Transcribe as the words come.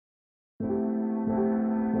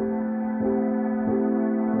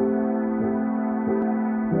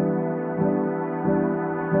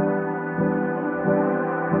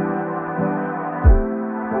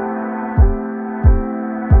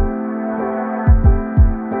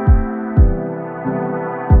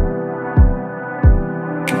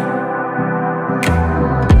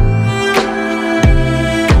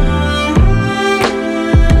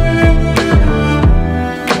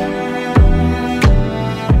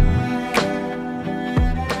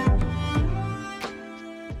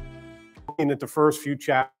at the first few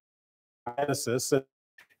chapters of Genesis.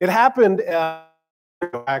 It happened,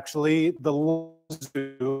 actually, the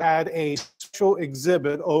zoo had a special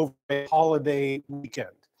exhibit over a holiday weekend.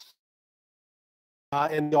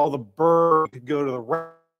 And all the birds could go to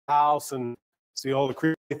the house and see all the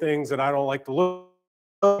creepy things that I don't like to look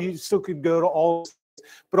at. You still could go to all.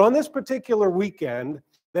 But on this particular weekend,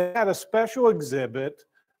 they had a special exhibit. It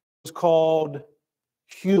was called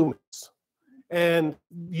Humans. And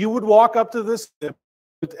you would walk up to this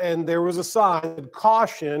and there was a sign that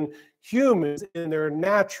cautioned humans in their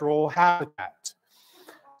natural habitat.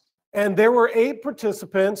 And there were 8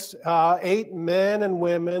 participants, 8 men and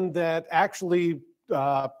women that actually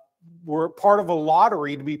were part of a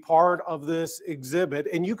lottery to be part of this exhibit.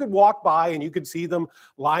 And you could walk by and you could see them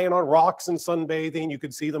lying on rocks and sunbathing. You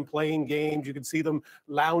could see them playing games. You could see them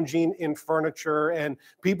lounging in furniture. And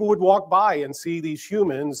people would walk by and see these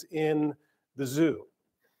humans in the zoo.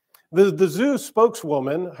 The zoo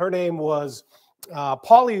spokeswoman, her name was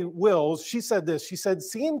Polly Wills, she said this. She said,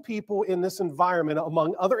 seeing people in this environment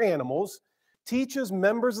among other animals teaches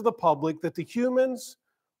members of the public that the humans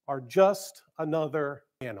are just another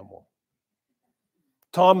animal.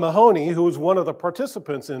 Tom Mahoney, who was one of the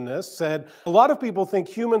participants in this, said, a lot of people think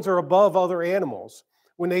humans are above other animals.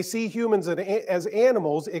 When they see humans as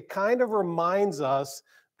animals, it kind of reminds us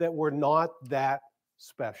that we're not that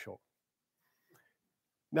special.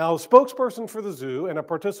 Now, a spokesperson for the zoo and a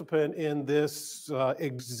participant in this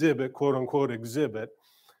exhibit, quote unquote exhibit,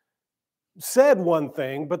 said one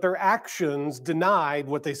thing, but their actions denied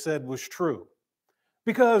what they said was true.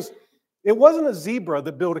 Because it wasn't a zebra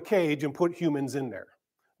that built a cage and put humans in there.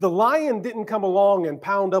 The lion didn't come along and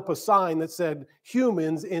pound up a sign that said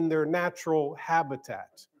humans in their natural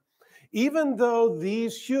habitat. Even though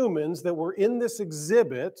these humans that were in this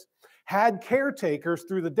exhibit had caretakers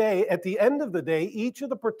through the day, at the end of the day, each of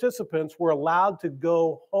the participants were allowed to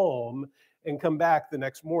go home and come back the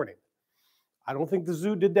next morning. I don't think the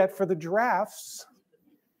zoo did that for the giraffes.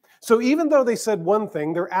 So even though they said one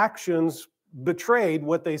thing, their actions betrayed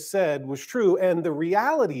what they said was true. And the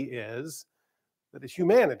reality is that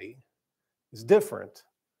humanity is different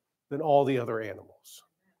than all the other animals.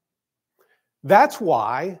 That's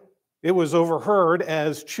why it was overheard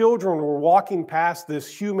as children were walking past this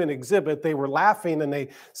human exhibit. They were laughing and they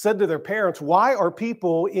said to their parents, why are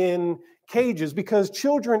people in cages? Because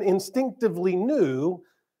children instinctively knew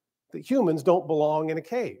that humans don't belong in a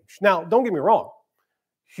cage. Now, don't get me wrong.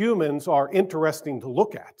 Humans are interesting to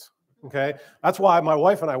look at, okay? That's why my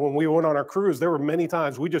wife and I, when we went on our cruise, there were many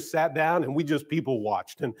times we just sat down and we just people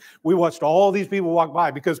watched. And we watched all these people walk by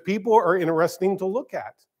because people are interesting to look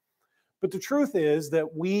at. But the truth is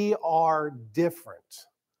that we are different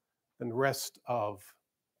than the rest of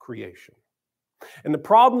creation. And the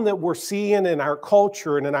problem that we're seeing in our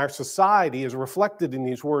culture and in our society is reflected in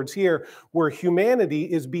these words here, where humanity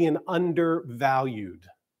is being undervalued.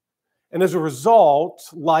 And as a result,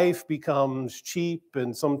 life becomes cheap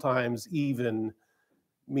and sometimes even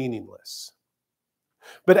meaningless.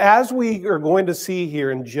 But as we are going to see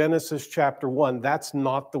here in Genesis chapter 1, that's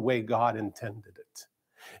not the way God intended it.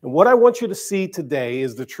 And what I want you to see today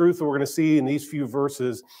is the truth that we're going to see in these few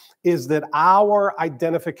verses is that our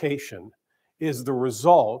identification is the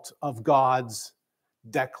result of God's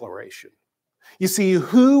declaration. You see,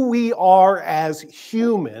 who we are as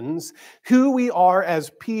humans, who we are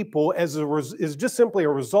as people, is just simply a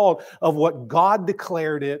result of what God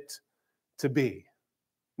declared it to be.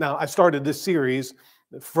 Now, I started this series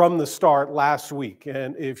from the start last week.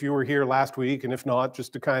 And if you were here last week, and if not,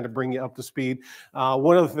 just to kind of bring you up to speed,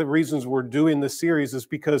 one of the reasons we're doing this series is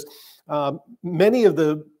because many of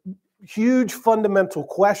the huge fundamental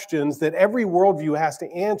questions that every worldview has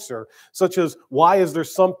to answer, such as why is there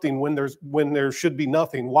something when there should be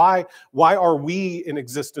nothing? Why are we in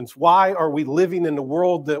existence? Why are we living in the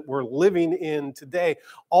world that we're living in today?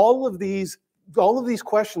 All of these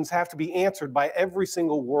questions have to be answered by every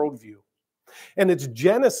single worldview. And it's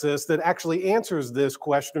Genesis that actually answers this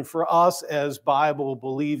question for us as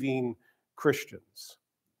Bible-believing Christians.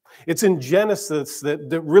 It's in Genesis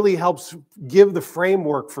that really helps give the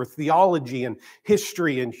framework for theology and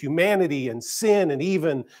history and humanity and sin and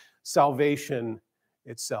even salvation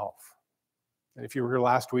itself. And if you were here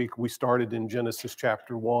last week, we started in Genesis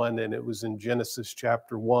chapter 1, and it was in Genesis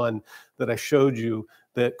chapter 1 that I showed you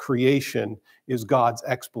that creation is God's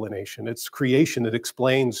explanation. It's creation that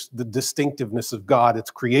explains the distinctiveness of God.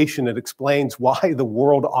 It's creation that explains why the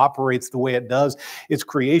world operates the way it does. It's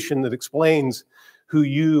creation that explains who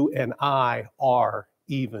you and I are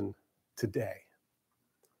even today.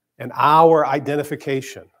 And our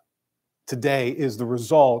identification today is the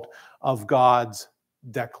result of God's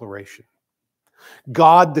declaration.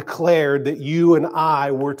 God declared that you and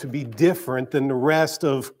I were to be different than the rest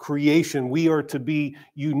of creation. We are to be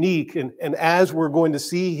unique. And as we're going to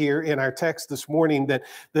see here in our text this morning, that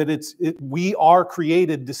we are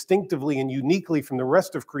created distinctively and uniquely from the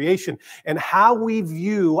rest of creation. And how we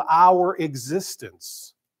view our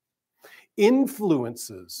existence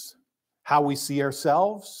influences how we see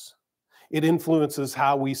ourselves. It influences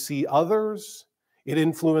how we see others. It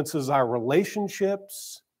influences our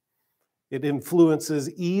relationships. It influences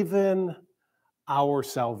even our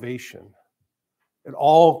salvation. It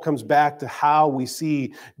all comes back to how we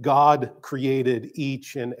see God created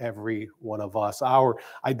each and every one of us. Our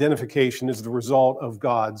identification is the result of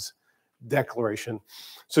God's declaration.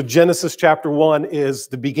 So Genesis chapter 1 is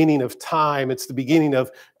the beginning of time. It's the beginning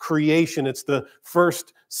of creation. It's the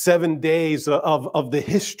first 7 days of the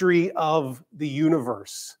history of the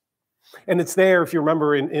universe. And it's there, if you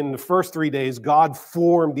remember, in the first 3 days, God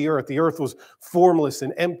formed the earth. The earth was formless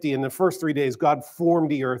and empty. In the first 3 days, God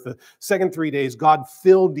formed the earth. The second 3 days, God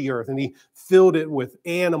filled the earth, and he filled it with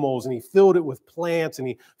animals, and he filled it with plants, and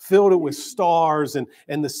he filled it with stars, and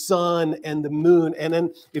the sun and the moon. And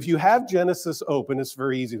then if you have Genesis open, it's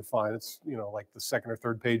very easy to find. It's, like the second or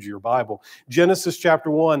third page of your Bible. Genesis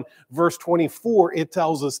chapter 1, verse 24, it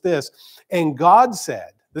tells us this. And God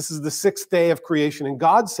said, this is the 6th day of creation. And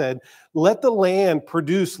God said, let the land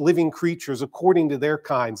produce living creatures according to their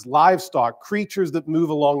kinds, livestock, creatures that move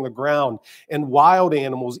along the ground, and wild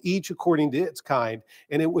animals, each according to its kind.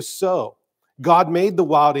 And it was so. God made the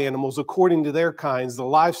wild animals according to their kinds, the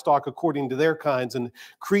livestock according to their kinds, and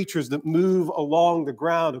creatures that move along the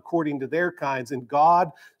ground according to their kinds. And God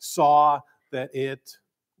saw that it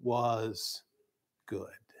was good.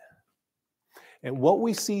 And what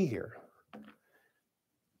we see here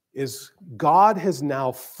is God has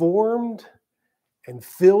now formed and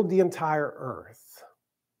filled the entire earth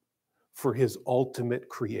for his ultimate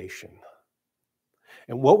creation.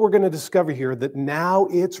 And what we're going to discover here, that now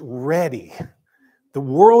it's ready. The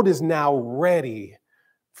world is now ready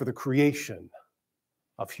for the creation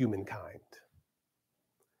of humankind.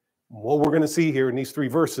 What we're going to see here in these 3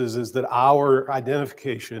 verses is that our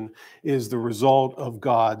identification is the result of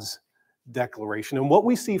God's declaration. And what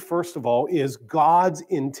we see, first of all, is God's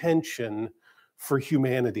intention for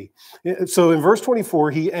humanity. So in verse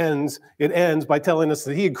 24, it ends by telling us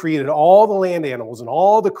that he had created all the land animals and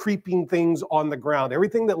all the creeping things on the ground.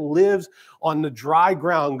 Everything that lives on the dry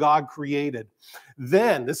ground, God created.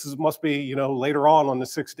 Then, must be, later on the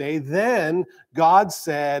 6th day, then God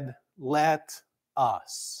said, let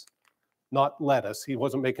us. Not lettuce. He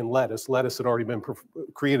wasn't making lettuce. Lettuce had already been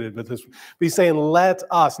created, but he's saying, let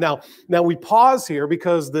us. Now we pause here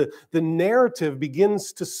because the narrative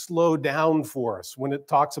begins to slow down for us when it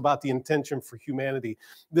talks about the intention for humanity.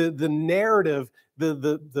 The narrative,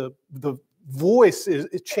 the voice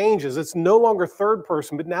it changes. It's no longer third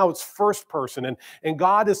person, but now it's first person. And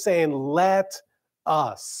God is saying, let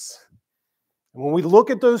us. And when we look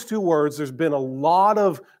at those 2 words, there's been a lot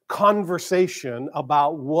of conversation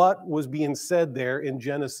about what was being said there in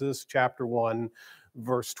Genesis chapter 1,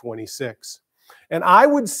 verse 26. And I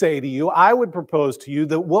would propose to you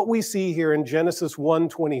that what we see here in Genesis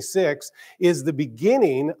 1:26 is the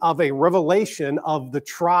beginning of a revelation of the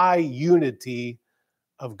triunity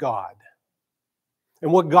of God.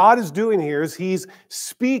 And what God is doing here is he's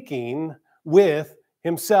speaking with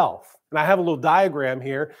himself. And I have a little diagram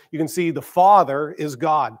here. You can see the Father is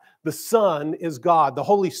God. The Son is God. The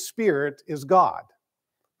Holy Spirit is God.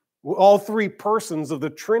 All 3 persons of the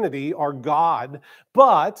Trinity are God,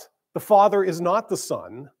 but the Father is not the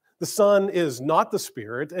Son is not the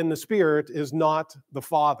Spirit, and the Spirit is not the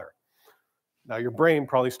Father. Now, your brain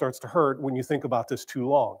probably starts to hurt when you think about this too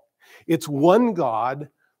long. It's one God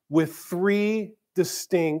with 3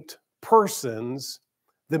 distinct persons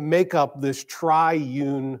that make up this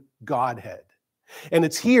triune Godhead. And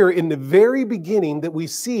it's here in the very beginning that we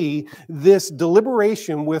see this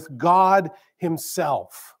deliberation with God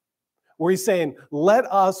himself, where he's saying, let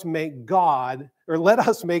us make God, or let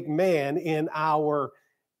us make man in our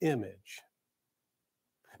image.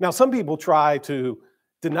 Now, some people try to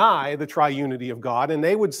deny the triunity of God, and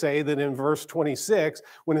they would say that in verse 26,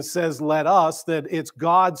 when it says let us, that it's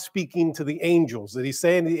God speaking to the angels, that he's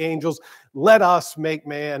saying to the angels, let us make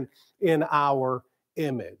man in our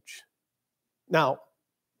image. Now,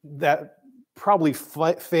 that probably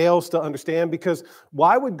fails to understand, because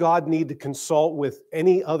why would God need to consult with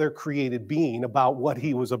any other created being about what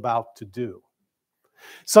he was about to do?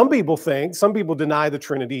 Some people deny the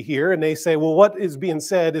Trinity here, and they say, well, what is being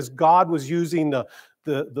said is God was using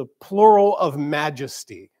the plural of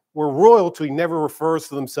majesty. where royalty never refers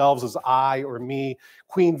to themselves as I or me.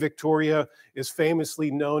 Queen Victoria is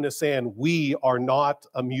famously known as saying, "We are not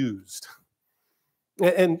amused."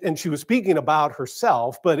 And she was speaking about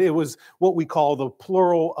herself, but it was what we call the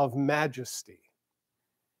plural of majesty.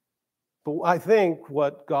 But I think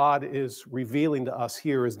what God is revealing to us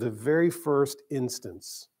here is the very first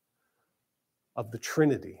instance of the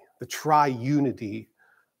Trinity, the triunity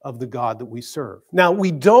of the God that we serve. Now,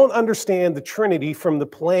 we don't understand the Trinity from the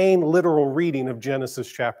plain literal reading of Genesis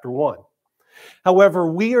chapter 1.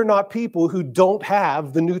 However, we are not people who don't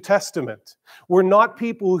have the New Testament. We're not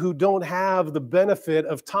people who don't have the benefit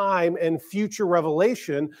of time and future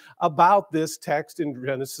revelation about this text in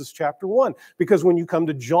Genesis chapter 1. Because when you come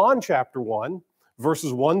to John chapter 1,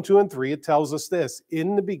 verses 1, 2, and 3, it tells us this: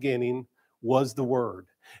 in the beginning was the Word,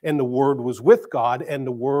 and the Word was with God, and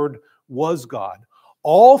the Word was God.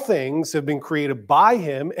 All things have been created by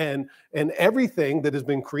him, and everything that has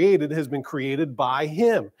been created by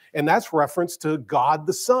him. And that's reference to God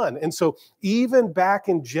the Son. And so even back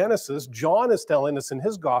in Genesis, John is telling us in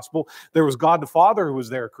his gospel, there was God the Father who was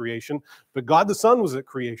there at creation, but God the Son was at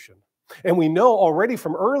creation. And we know already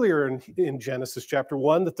from earlier in Genesis chapter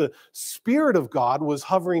 1 that the Spirit of God was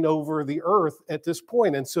hovering over the earth at this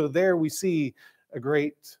point. And so there we see a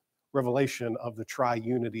great revelation of the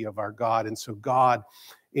triunity of our God. And so God,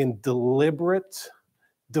 in deliberate,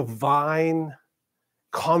 divine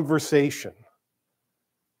conversation,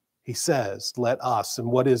 he says, let us. And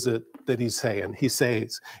what is it that he's saying? He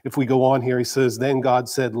says, if we go on here, he says, then God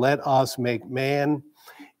said, let us make man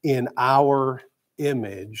in our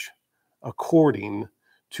image according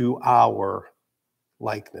to our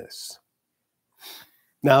likeness.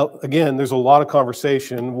 Now, again, there's a lot of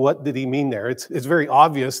conversation. What did he mean there? It's very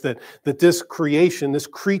obvious that this creation, this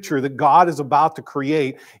creature that God is about to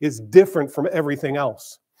create is different from everything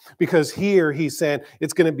else. Because here he's saying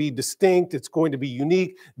it's going to be distinct, it's going to be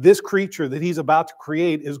unique. This creature that he's about to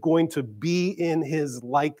create is going to be in his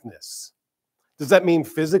likeness. Does that mean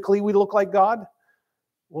physically we look like God?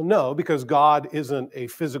 Well, no, because God isn't a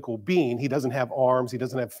physical being. He doesn't have arms, he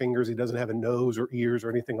doesn't have fingers, he doesn't have a nose or ears or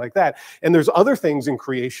anything like that. And there's other things in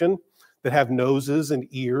creation that have noses and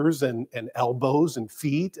ears and elbows and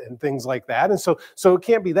feet and things like that. And so it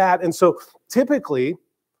can't be that. And so typically,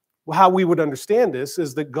 how we would understand this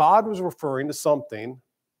is that God was referring to something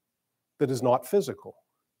that is not physical.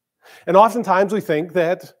 And oftentimes we think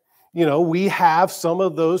that we have some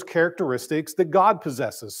of those characteristics that God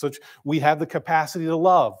possesses, such we have the capacity to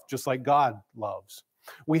love, just like God loves.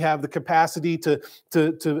 We have the capacity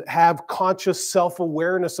to have conscious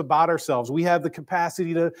self-awareness about ourselves. We have the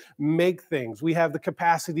capacity to make things. We have the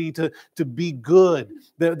capacity to be good,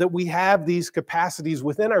 that we have these capacities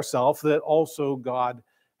within ourselves that also God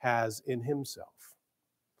has in himself.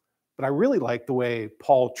 But I really like the way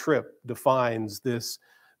Paul Tripp defines this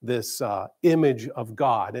image of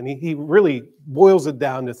God. And he really boils it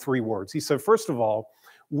down to three words. He said, first of all,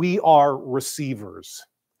 we are receivers.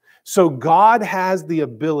 So God has the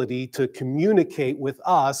ability to communicate with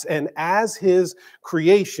us, and as his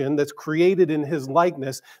creation that's created in his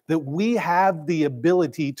likeness, that we have the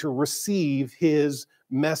ability to receive his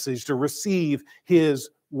message, to receive his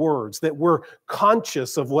words, that we're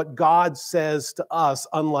conscious of what God says to us,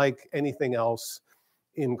 unlike anything else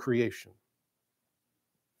in creation.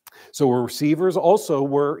 So we're receivers, also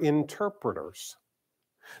we're interpreters.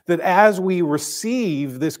 That as we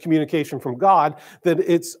receive this communication from God, that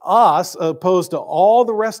it's us, opposed to all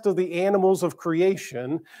the rest of the animals of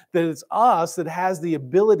creation, that it's us that has the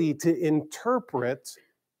ability to interpret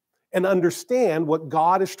and understand what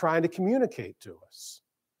God is trying to communicate to us.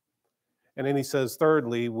 And then he says,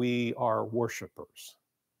 thirdly, we are worshipers.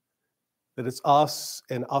 That it's us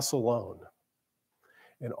and us alone.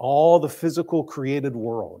 In all the physical created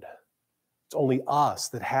world, it's only us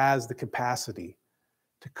that has the capacity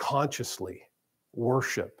to consciously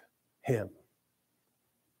worship him.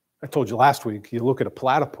 I told you last week, you look at a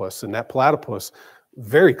platypus, and that platypus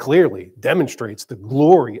very clearly demonstrates the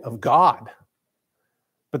glory of God.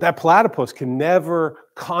 But that platypus can never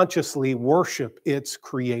consciously worship its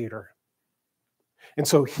creator. And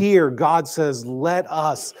so here God says, let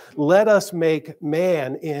us make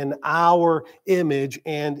man in our image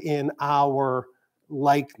and in our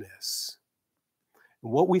likeness.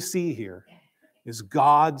 And what we see here is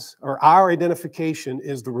our identification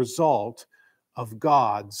is the result of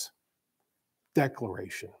God's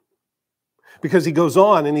declaration. Because he goes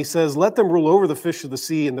on and he says, let them rule over the fish of the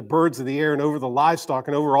sea and the birds of the air and over the livestock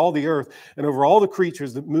and over all the earth and over all the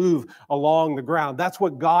creatures that move along the ground. That's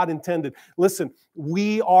what God intended. Listen,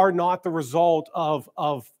 we are not the result of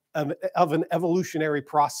an evolutionary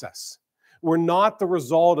process. We're not the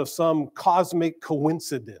result of some cosmic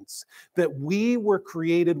coincidence, that we were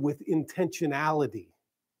created with intentionality.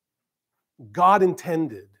 God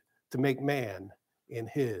intended to make man in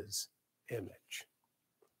his image.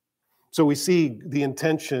 So we see the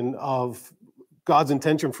intention of God's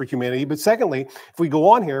intention for humanity. But secondly, if we go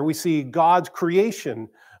on here, we see God's creation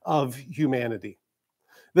of humanity.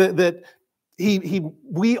 That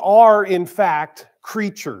we are, in fact,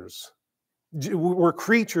 creatures. We're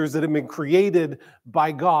creatures that have been created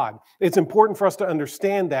by God. It's important for us to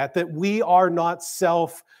understand that we are not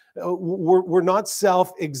we're not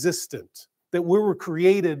self-existent, that we were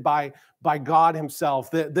created by God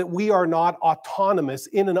himself, that we are not autonomous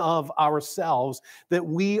in and of ourselves, that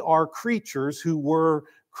we are creatures who were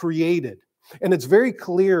created. And it's very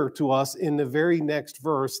clear to us in the very next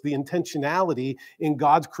verse, the intentionality in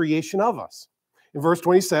God's creation of us. In verse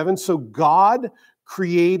 27, so God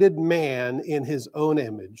created man in his own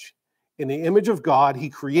image. In the image of God, he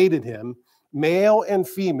created him. Male and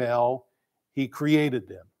female, he created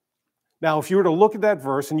them. Now, if you were to look at that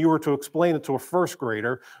verse and you were to explain it to a first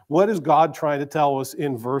grader, what is God trying to tell us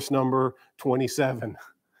in verse number 27?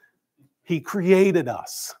 He created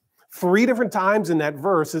us. 3 different times in that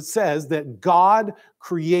verse, it says that God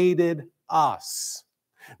created us.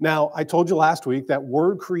 Now, I told you last week that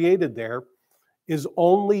word created there is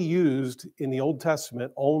only used in the Old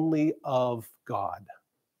Testament only of God.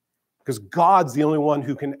 Because God's the only one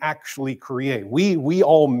who can actually create. We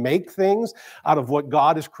all make things out of what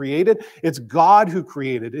God has created. It's God who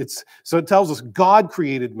created. So it tells us God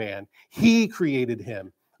created man. He created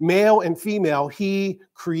him. Male and female, he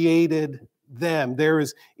created them. There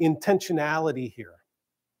is intentionality here.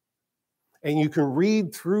 And you can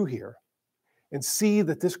read through here and see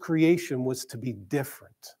that this creation was to be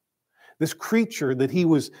different. This creature that he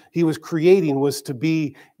was creating was to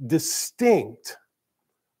be distinct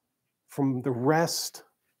from the rest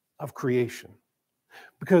of creation.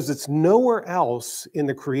 Because it's nowhere else in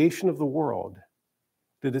the creation of the world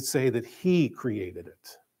did it say that he created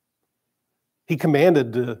it. He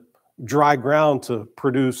commanded the dry ground to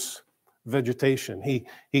produce vegetation.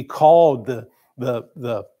 He called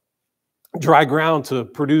the dry ground to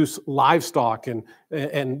produce livestock and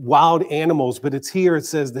wild animals, but it's here it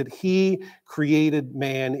says that he created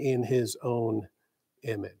man in his own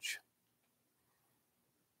image.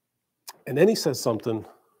 And then he says something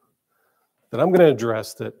that I'm going to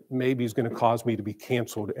address that maybe is going to cause me to be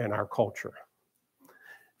canceled in our culture.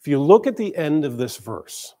 If you look at the end of this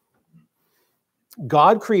verse,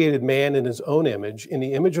 God created man in his own image. In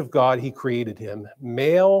the image of God, he created him.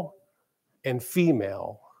 Male and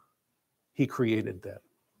female, he created them.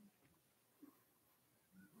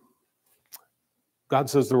 God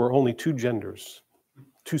says there were only 2 genders,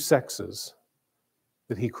 2 sexes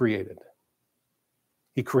that he created.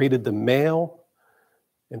 He created the male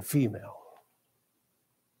and female.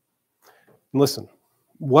 And listen,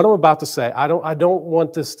 what I'm about to say, I don't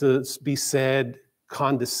want this to be said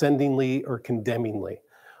condescendingly or condemningly.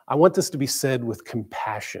 I want this to be said with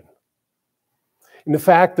compassion. And the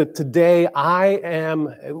fact that today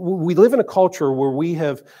we live in a culture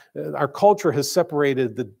where our culture has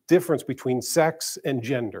separated the difference between sex and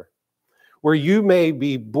gender, where you may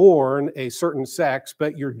be born a certain sex,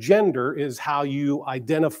 but your gender is how you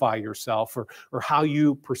identify yourself or how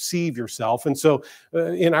you perceive yourself. And so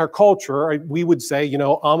in our culture, we would say,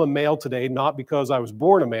 I'm a male today, not because I was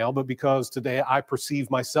born a male, but because today I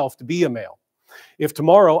perceive myself to be a male. If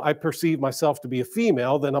tomorrow I perceive myself to be a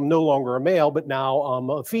female, then I'm no longer a male, but now I'm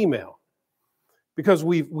a female. Because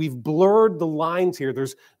we've blurred the lines here.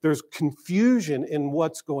 There's confusion in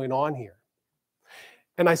what's going on here.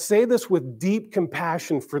 And I say this with deep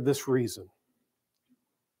compassion for this reason.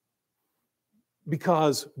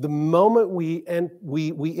 Because the moment we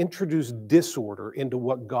introduce disorder into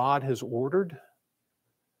what God has ordered,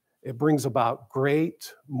 it brings about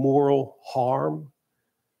great moral harm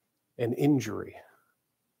and injury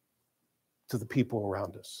to the people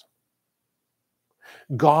around us.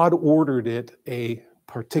 God ordered it a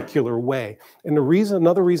particular way. And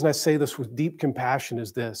another reason I say this with deep compassion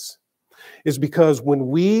is because when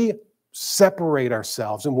we separate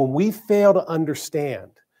ourselves and when we fail to understand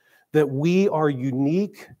that we are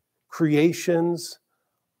unique creations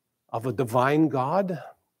of a divine God,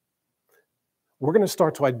 we're going to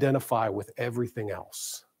start to identify with everything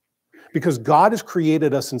else. Because God has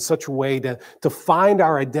created us in such a way to find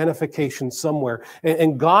our identification somewhere.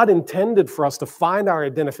 And God intended for us to find our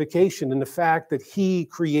identification in the fact that he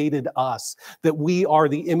created us, that we are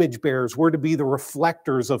the image bearers. We're to be the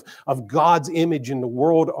reflectors of God's image in the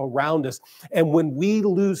world around us. And when we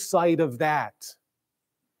lose sight of that,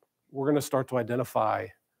 we're going to start to identify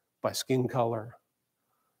by skin color,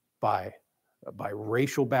 by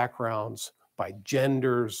racial backgrounds, by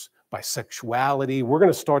genders, by sexuality. We're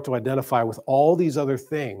going to start to identify with all these other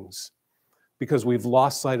things because we've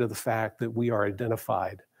lost sight of the fact that we are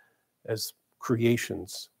identified as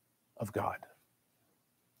creations of God.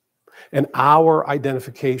 And our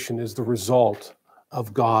identification is the result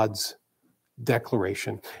of God's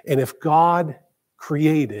declaration. And if God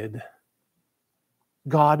created,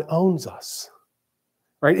 God owns us.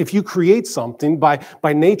 Right? If you create something, by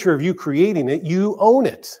nature of you creating it, you own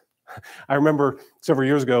it. I remember several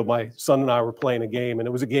years ago, my son and I were playing a game, and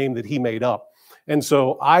it was a game that he made up. And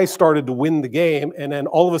so I started to win the game, and then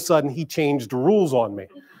all of a sudden he changed the rules on me.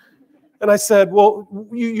 And I said, well,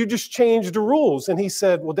 you just changed the rules. And he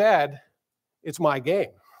said, well, Dad, it's my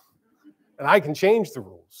game, and I can change the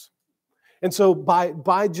rules. And so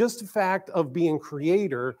by just the fact of being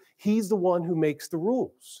creator, he's the one who makes the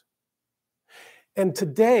rules. And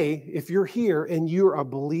today, if you're here and you're a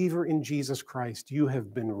believer in Jesus Christ, you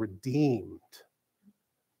have been redeemed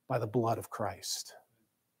by the blood of Christ.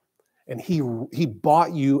 And he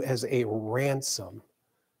bought you as a ransom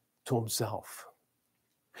to himself.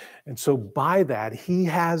 And so by that, he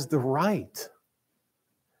has the right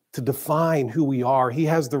to define who we are. He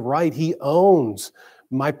has the right. He owns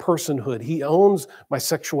my personhood. He owns my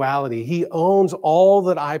sexuality. He owns all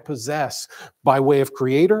that I possess by way of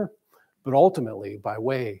creator, but ultimately by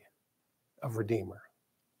way of redeemer.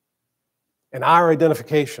 And our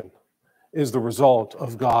identification is the result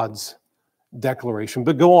of God's declaration.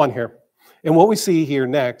 But go on here. And what we see here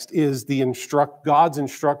next is God's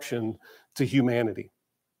instruction to humanity.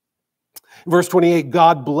 Verse 28,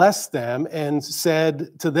 God blessed them and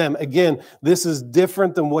said to them, again, this is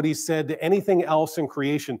different than what he said to anything else in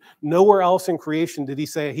creation. Nowhere else in creation did he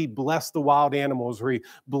say he blessed the wild animals, or he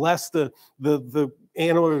blessed the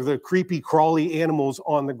animal, or the creepy, crawly animals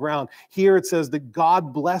on the ground. Here it says that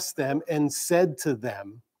God blessed them and said to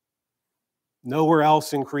them. Nowhere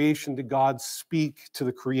else in creation did God speak to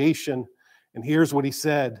the creation. And here's what he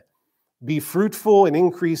said: be fruitful and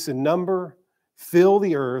increase in number, fill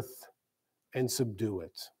the earth, and subdue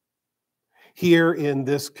it. Here in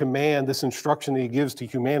this command, this instruction that he gives to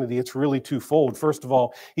humanity, it's really twofold. First of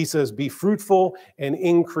all, he says, be fruitful and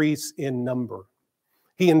increase in number.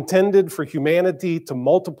 He intended for humanity to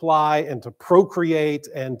multiply and to procreate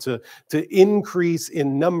and to increase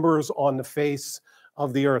in numbers on the face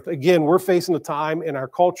of the earth. Again, we're facing a time in our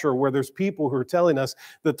culture where there's people who are telling us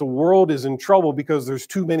that the world is in trouble because there's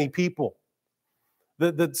too many people.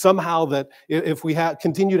 That somehow that if we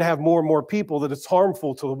continue to have more and more people, that it's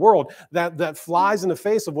harmful to the world. That flies in the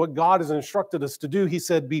face of what God has instructed us to do. He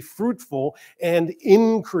said, be fruitful and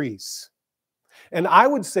increase. And I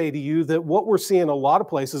would say to you that what we're seeing in a lot of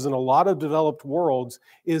places, in a lot of developed worlds,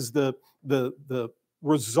 is the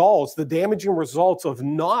results, the damaging results of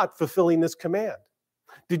not fulfilling this command.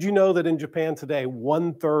 Did you know that in Japan today,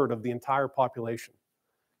 1/3 of the entire population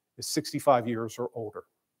is 65 years or older?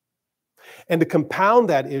 And to compound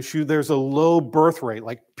that issue, there's a low birth rate,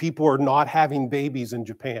 like people are not having babies in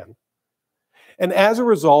Japan. And as a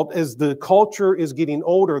result, as the culture is getting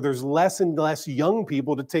older, there's less and less young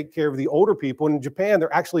people to take care of the older people. And in Japan,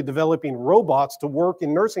 they're actually developing robots to work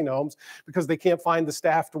in nursing homes because they can't find the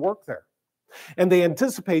staff to work there. And they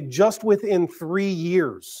anticipate just within 3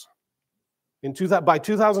 years, by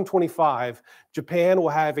 2025, Japan will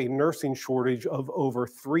have a nursing shortage of over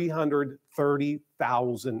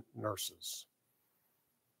 330,000 nurses.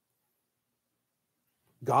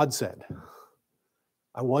 God said,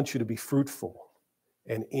 I want you to be fruitful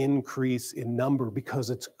and increase in number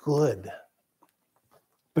because it's good.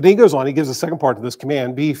 But then he goes on, he gives a second part to this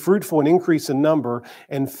command: be fruitful and increase in number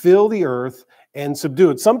and fill the earth and subdue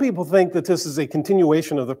it. Some people think that this is a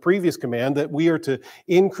continuation of the previous command, that we are to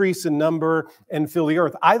increase in number and fill the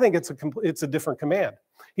earth. I think it's a different command.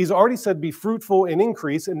 He's already said be fruitful and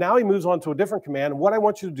increase, and now he moves on to a different command. And what I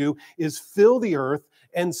want you to do is fill the earth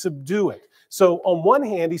and subdue it. So on one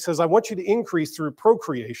hand, he says, I want you to increase through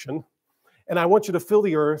procreation, and I want you to fill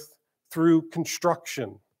the earth through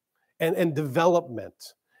construction and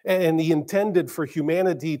development. And he intended for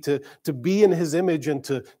humanity to be in his image and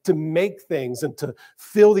to make things and to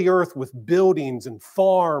fill the earth with buildings and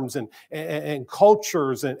farms and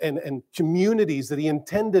cultures and communities, that he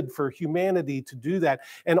intended for humanity to do that,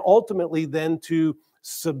 and ultimately then to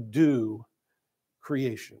subdue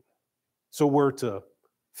creation. So we're to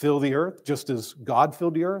fill the earth just as God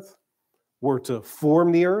filled the earth. We're to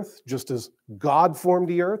form the earth just as God formed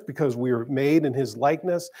the earth, because we are made in his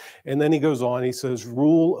likeness. And then he goes on, he says,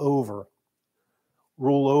 rule over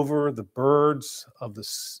rule over the birds of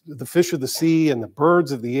the fish of the sea and the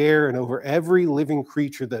birds of the air and over every living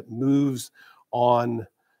creature that moves on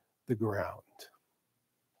the ground.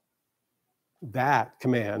 That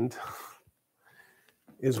command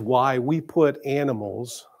is why we put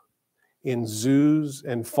animals in zoos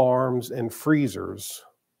and farms and freezers,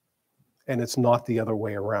 and it's not the other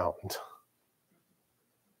way around.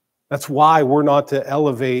 That's why we're not to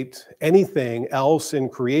elevate anything else in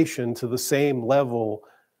creation to the same level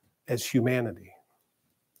as humanity.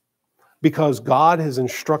 Because God has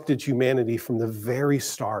instructed humanity from the very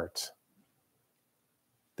start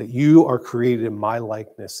that you are created in my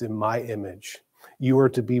likeness, in my image. You are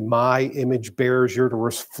to be my image bearers. You're to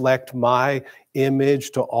reflect my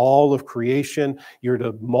image to all of creation. You're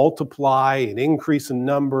to multiply and increase in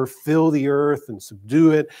number, fill the earth and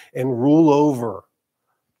subdue it, and rule over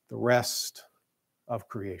the rest of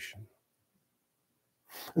creation.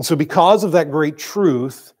 And so because of that great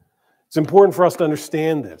truth, it's important for us to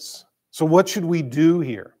understand this. So what should we do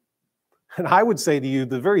here? And I would say to you,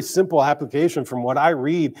 the very simple application from what I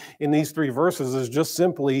read in these 3 verses is just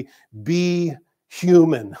simply be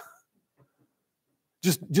human.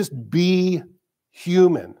 Just be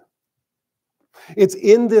human. It's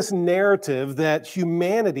in this narrative that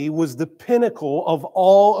humanity was the pinnacle of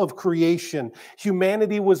all of creation.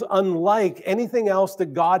 Humanity was unlike anything else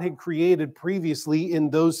that God had created previously in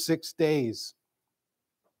those 6 days.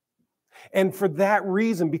 And for that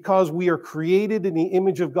reason, because we are created in the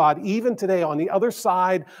image of God, even today on the other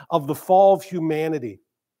side of the fall of humanity,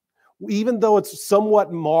 even though it's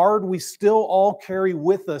somewhat marred, we still all carry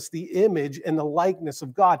with us the image and the likeness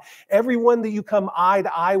of God. Everyone that you come eye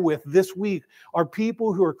to eye with this week are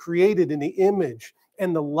people who are created in the image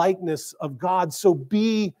and the likeness of God. So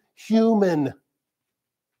be human.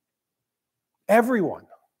 Everyone.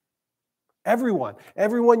 Everyone.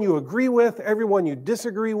 Everyone you agree with, everyone you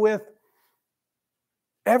disagree with,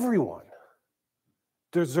 everyone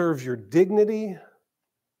deserves your dignity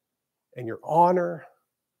and your honor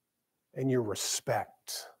and your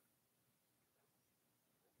respect.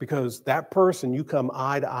 Because that person you come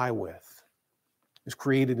eye to eye with is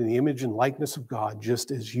created in the image and likeness of God,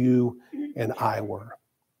 just as you and I were.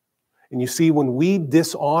 And you see, when we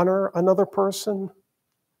dishonor another person,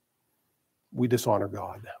 we dishonor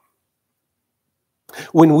God.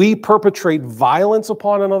 When we perpetrate violence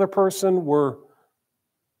upon another person, we're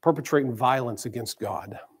perpetrating violence against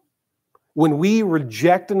God. When we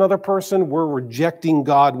reject another person, we're rejecting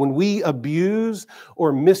God. When we abuse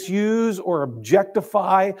or misuse or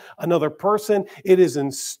objectify another person, it is in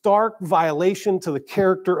stark violation to the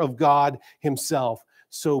character of God himself.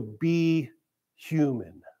 So be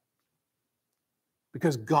human.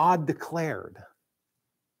 Because God declared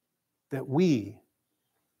that we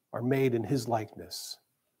are made in his likeness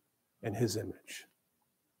and his image.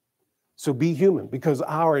 So be human, because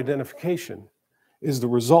our identification is the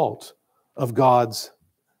result of God's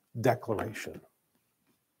declaration.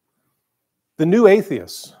 The new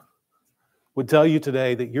atheist would tell you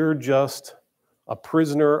today that you're just a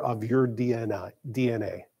prisoner of your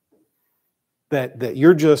DNA. That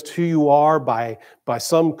you're just who you are by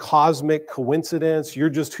some cosmic coincidence. You're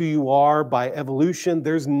just who you are by evolution.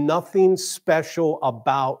 There's nothing special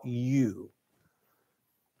about you.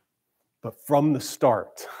 But from the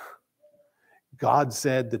start, God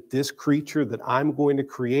said that this creature that I'm going to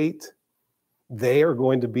create, they are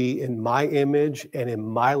going to be in my image and in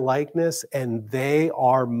my likeness, and they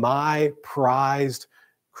are my prized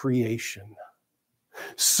creation.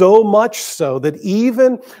 So much so that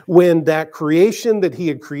even when that creation that he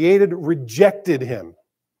had created rejected him,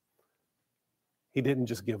 he didn't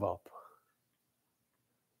just give up.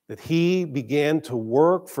 That he began to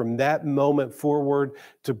work from that moment forward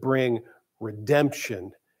to bring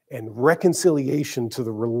redemption and reconciliation to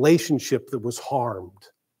the relationship that was harmed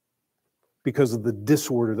because of the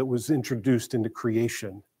disorder that was introduced into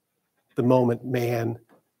creation the moment man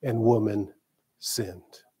and woman sinned.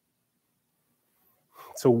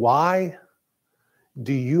 So why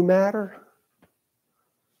do you matter?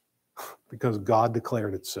 Because God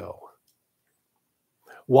declared it so.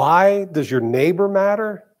 Why does your neighbor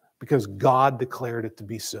matter? Because God declared it to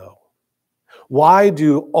be so. Why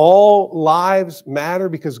do all lives matter?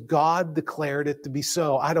 Because God declared it to be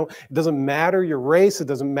so. It doesn't matter your race. It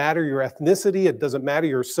doesn't matter your ethnicity. It doesn't matter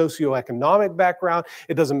your socioeconomic background.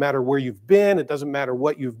 It doesn't matter where you've been. It doesn't matter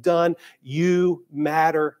what you've done. You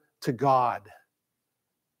matter to God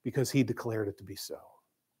because he declared it to be so.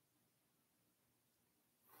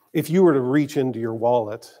 If you were to reach into your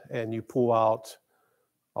wallet and you pull out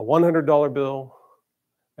a $100 bill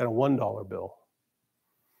and a $1 bill,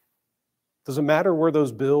 does it matter where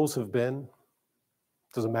those bills have been?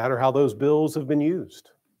 Doesn't matter how those bills have been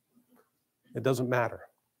used. It doesn't matter.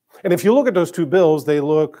 And if you look at those two bills, they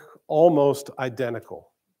look almost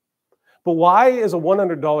identical. But why is a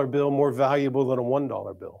 $100 bill more valuable than a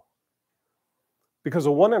 $1 bill? Because a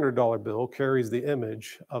 $100 bill carries the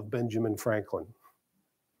image of Benjamin Franklin,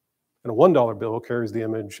 and a $1 bill carries the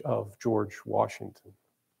image of George Washington.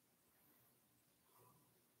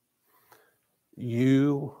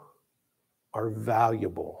 You are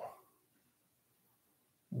valuable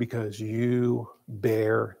because you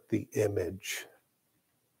bear the image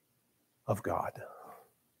of God.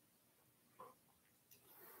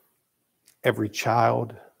 Every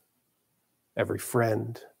child, every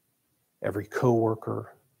friend, every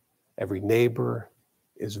coworker, every neighbor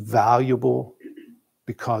is valuable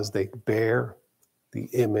because they bear the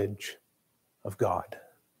image of God.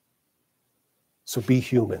 So be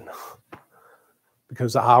human,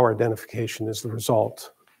 because our identification is the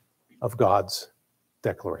result of God's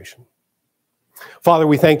declaration. Father,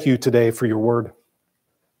 we thank you today for your word.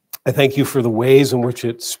 I thank you for the ways in which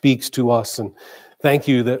it speaks to us, and thank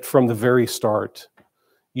you that from the very start,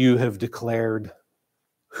 you have declared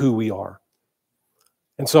who we are.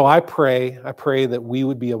 And so I pray that we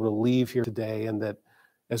would be able to leave here today, and that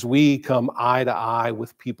as we come eye to eye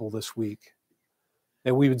with people this week,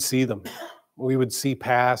 that we would see them. We would see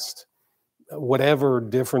past whatever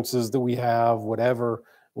differences that we have,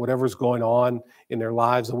 whatever's going on in their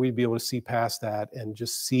lives, and we'd be able to see past that and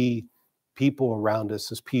just see people around us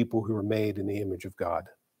as people who are made in the image of God.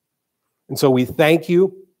 And so we thank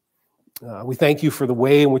you. We thank you for the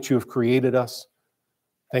way in which you have created us.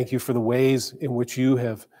 Thank you for the ways in which you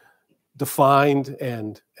have defined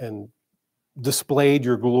and displayed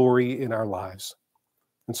your glory in our lives.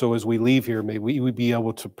 And so as we leave here, may we be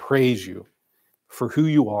able to praise you for who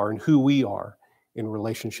you are and who we are in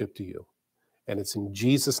relationship to you. And it's in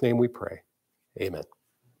Jesus' name we pray. Amen.